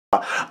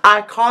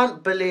I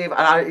can't believe,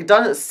 and it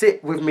doesn't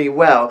sit with me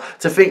well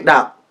to think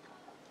that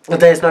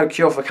there's no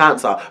cure for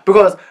cancer,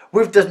 because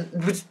with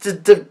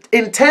the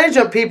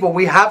intelligent people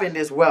we have in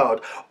this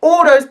world,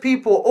 all those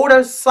people, all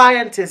those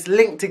scientists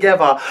linked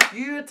together,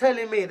 you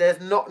telling me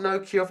there's no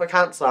cure for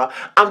cancer?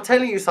 I'm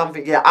telling you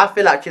something, yeah, I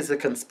feel like it's a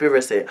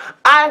conspiracy.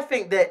 I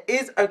think there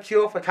is a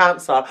cure for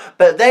cancer,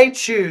 but they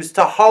choose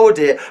to hold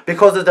it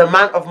because of the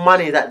amount of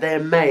money that they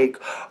make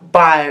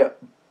by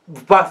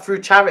through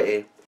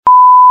charity.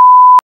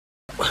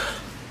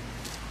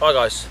 Hi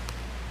guys,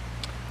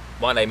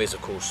 my name is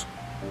of course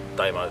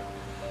Damo,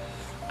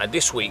 and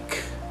this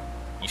week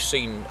you've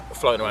seen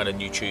floating around on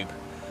YouTube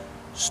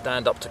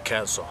Stand Up to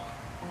Cancer.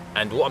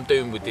 And what I'm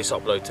doing with this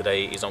upload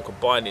today is I'm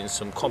combining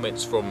some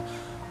comments from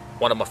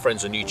one of my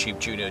friends on YouTube,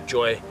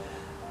 Joye,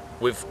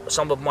 with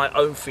some of my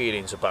own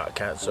feelings about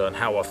cancer and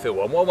how I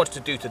feel. And what I wanted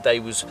to do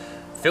today was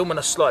film in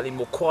a slightly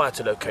more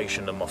quieter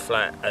location than my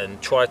flat and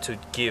try to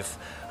give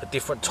a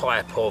different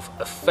type of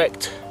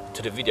effect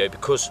to the video,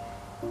 because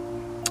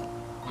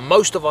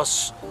most of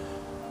us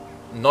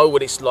know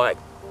what it's like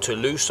to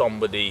lose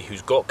somebody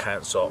who's got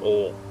cancer,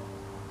 or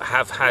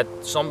have had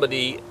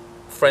somebody,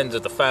 friends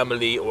of the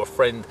family or a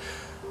friend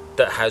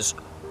that has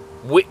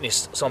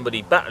witnessed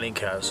somebody battling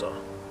cancer.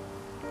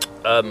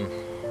 And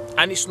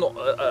it's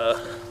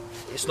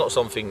not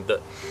something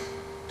that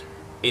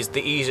is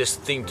the easiest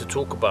thing to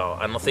talk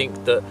about. And I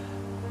think that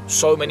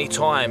so many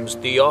times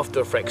the after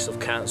effects of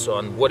cancer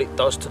and what it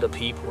does to the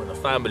people and the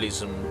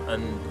families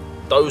and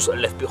those that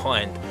are left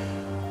behind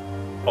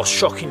are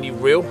shockingly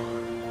real.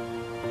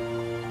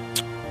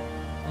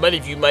 Many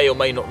of you may or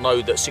may not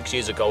know that 6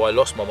 years ago I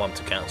lost my mum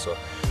to cancer.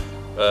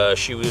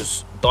 She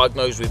was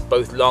diagnosed with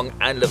both lung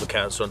and liver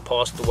cancer and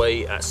passed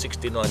away at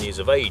 69 years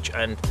of age.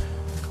 And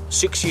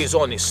 6 years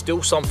on, it's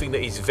still something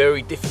that is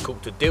very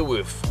difficult to deal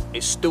with.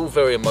 It's still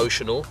very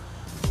emotional.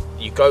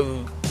 You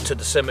go to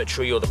the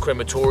cemetery or the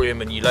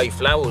crematorium and you lay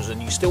flowers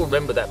and you still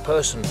remember that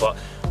person, but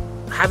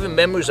having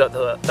memories of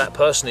that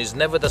person is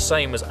never the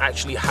same as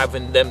actually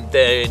having them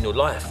there in your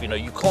life. You know,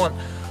 you can't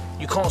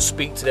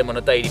speak to them on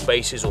a daily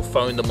basis or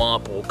phone them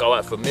up or go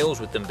out for meals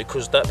with them,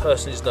 because that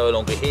person is no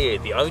longer here.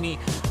 The only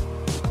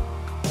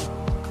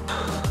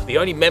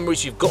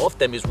memories you've got of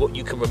them is what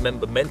you can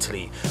remember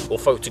mentally or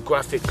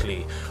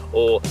photographically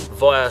or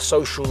via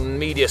social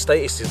media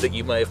statuses that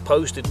you may have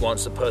posted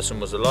once the person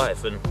was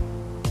alive. And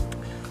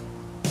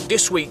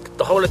this week,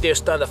 the whole idea of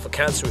Stand Up for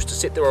Cancer is to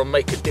sit there and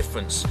make a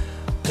difference,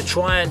 to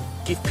try and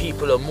give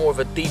people a more of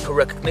a deeper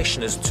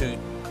recognition as to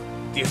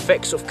the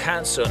effects of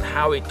cancer and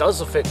how it does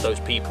affect those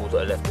people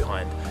that are left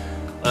behind.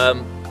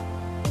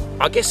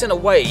 I guess in a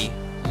way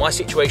my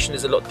situation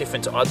is a lot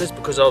different to others,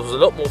 because I was a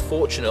lot more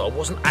fortunate. I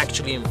wasn't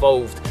actually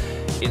involved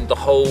in the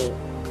whole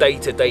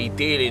day-to-day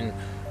dealing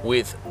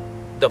with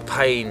the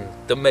pain,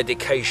 the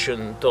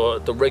medication,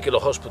 the regular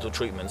hospital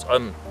treatments.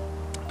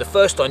 The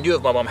first I knew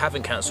of my mum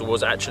having cancer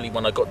was actually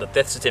when I got the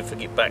death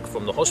certificate back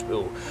from the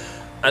hospital.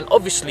 And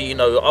obviously, you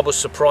know, I was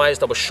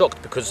surprised, I was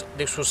shocked, because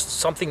this was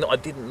something that I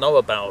didn't know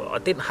about. I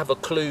didn't have a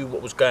clue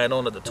what was going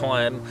on at the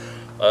time.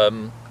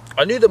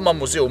 I knew that Mum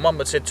was ill. Mum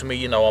had said to me,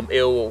 you know, I'm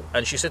ill,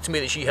 and she said to me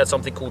that she had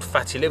something called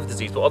fatty liver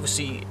disease, but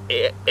obviously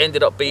it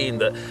ended up being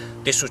that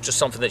this was just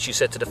something that she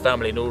said to the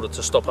family in order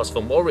to stop us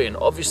from worrying.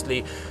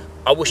 Obviously,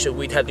 I wish that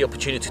we'd had the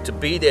opportunity to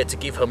be there to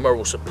give her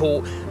moral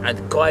support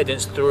and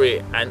guidance through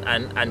it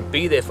and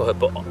be there for her,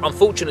 but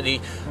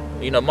unfortunately,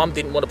 you know, Mum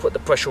didn't want to put the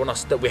pressure on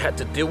us that we had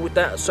to deal with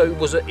that. So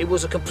it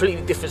was a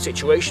completely different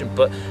situation.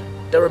 But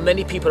there are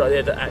many people out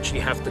there that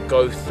actually have to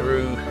go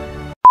through.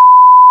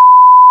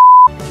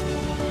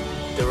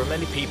 There are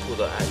many people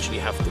that actually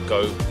have to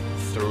go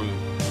through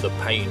the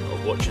pain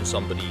of watching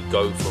somebody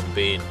go from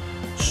being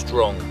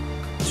strong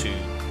to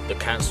the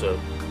cancer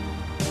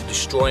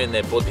destroying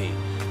their body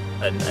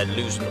and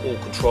losing all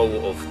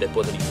control of their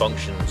bodily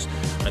functions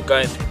and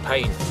going through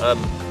pain.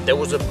 There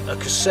was a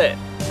cassette,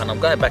 and I'm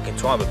going back in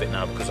time a bit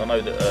now because I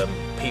know that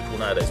people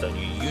nowadays don't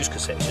use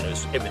cassettes, you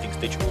know, everything's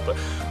digital, but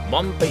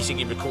Mum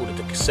basically recorded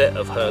a cassette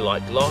of her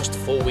like last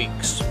 4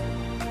 weeks,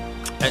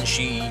 and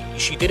she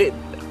did it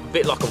a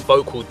bit like a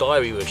vocal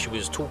diary where she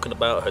was talking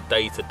about her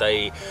day to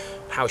day,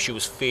 how she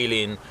was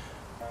feeling.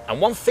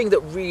 And one thing that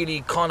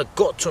really kind of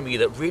got to me,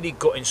 that really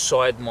got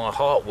inside my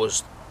heart,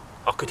 was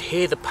I could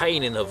hear the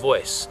pain in her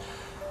voice.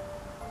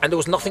 And there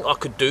was nothing I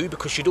could do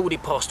because she'd already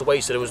passed away,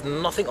 so there was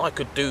nothing I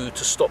could do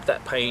to stop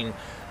that pain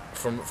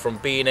from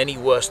being any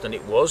worse than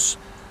it was.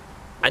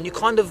 And you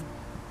kind of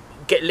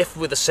get left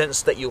with a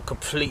sense that you're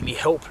completely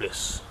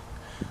helpless.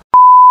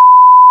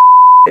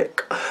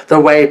 The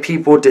way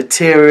people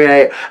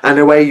deteriorate and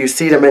the way you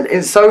see them, and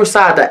it's so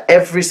sad that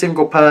every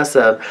single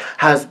person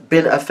has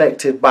been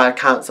affected by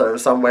cancer in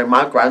some way.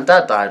 My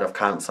granddad died of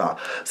cancer,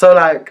 so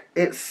like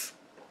it's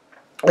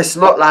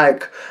not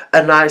like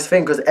a nice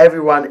thing because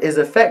everyone is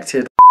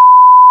affected.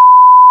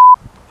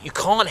 You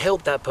can't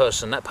help that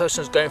person. That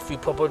person's going through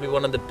probably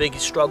one of the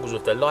biggest struggles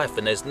of their life,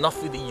 and there's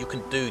nothing that you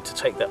can do to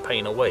take that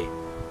pain away.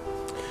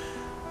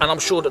 And I'm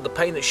sure that the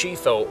pain that she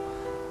felt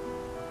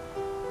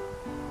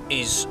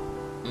is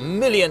a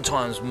million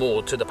times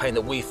more to the pain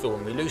that we feel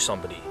when we lose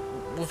somebody,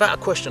 without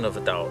a question of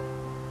a doubt.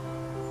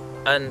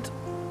 And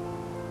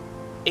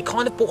it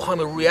kind of brought home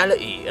a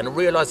reality and a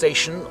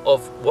realization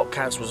of what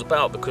cancer was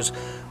about, because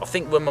I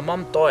think when my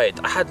mum died,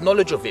 I had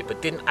knowledge of it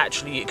but didn't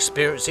actually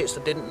experience it,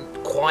 so I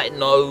didn't quite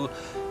know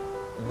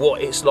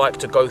what it's like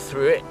to go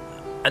through it.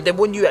 And then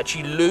when you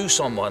actually lose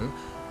someone,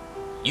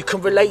 you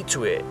can relate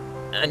to it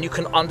and you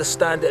can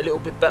understand it a little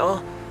bit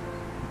better.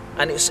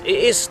 And it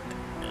is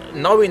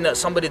knowing that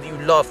somebody that you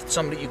loved,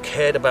 somebody that you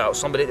cared about,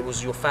 somebody that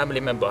was your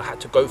family member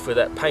had to go through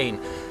that pain,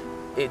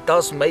 it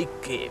does make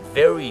it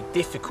very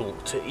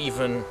difficult to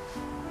even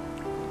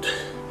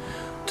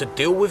to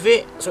deal with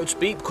it, so to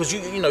speak, because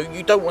you know,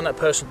 you don't want that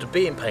person to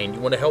be in pain, you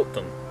want to help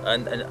them,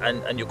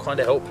 and you're kind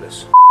of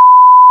helpless.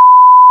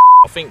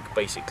 I think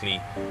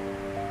basically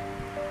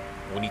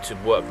we need to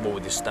work more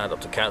with this Stand Up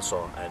to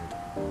Cancer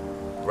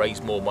and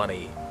raise more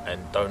money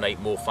and donate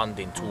more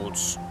funding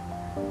towards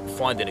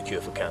finding a cure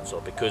for cancer,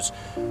 because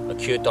a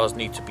cure does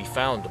need to be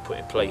found and put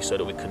in place so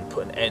that we can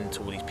put an end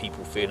to all these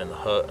people feeling the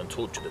hurt and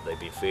torture that they've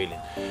been feeling.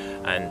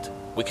 And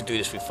we can do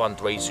this through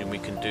fundraising, we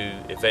can do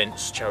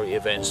events, charity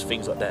events,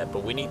 things like that,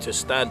 but we need to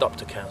stand up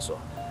to cancer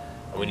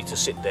and we need to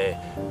sit there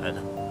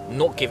and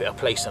not give it a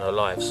place in our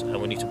lives,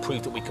 and we need to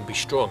prove that we can be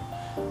strong,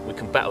 we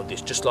can battle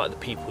this just like the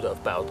people that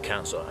have battled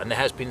cancer. And there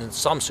has been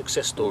some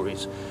success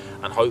stories,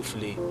 and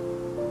hopefully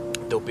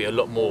there'll be a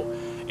lot more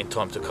in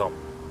time to come.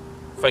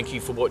 Thank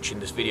you for watching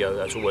this video,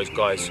 as always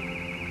guys,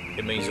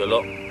 it means a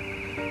lot.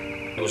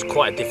 It was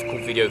quite a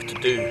difficult video to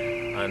do,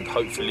 and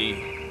hopefully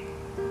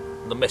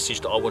the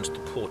message that I wanted to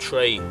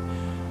portray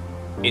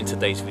in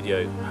today's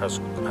video has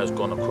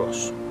gone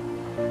across.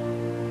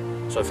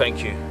 So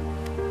thank you.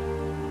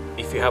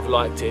 If you have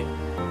liked it,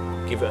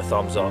 give it a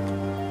thumbs up.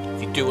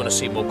 If you do want to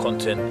see more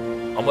content,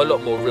 I'm a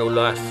lot more real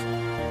life,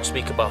 I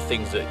speak about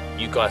things that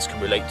you guys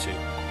can relate to.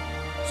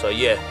 So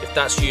yeah, if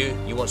that's you,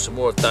 you want some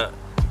more of that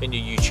in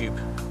your YouTube,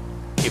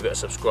 give it a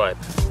subscribe,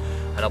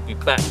 and I'll be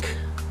back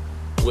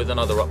with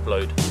another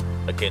upload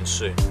again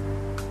soon.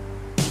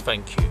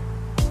 Thank you,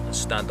 and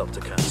stand up to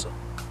cancer.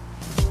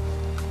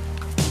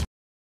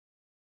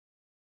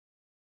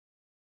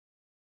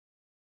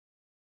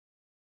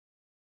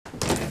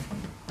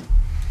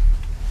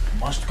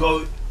 Must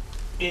go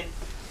in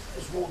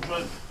this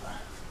wardrobe.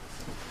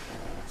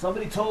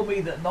 Somebody told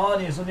me that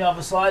Narnia's on the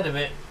other side of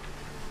it.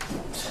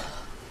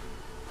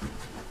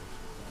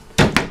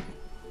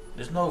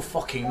 There's no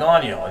fucking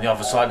Narnia on the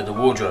other side of the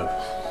wardrobe.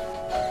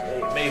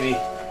 Maybe.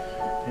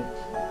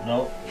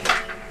 No.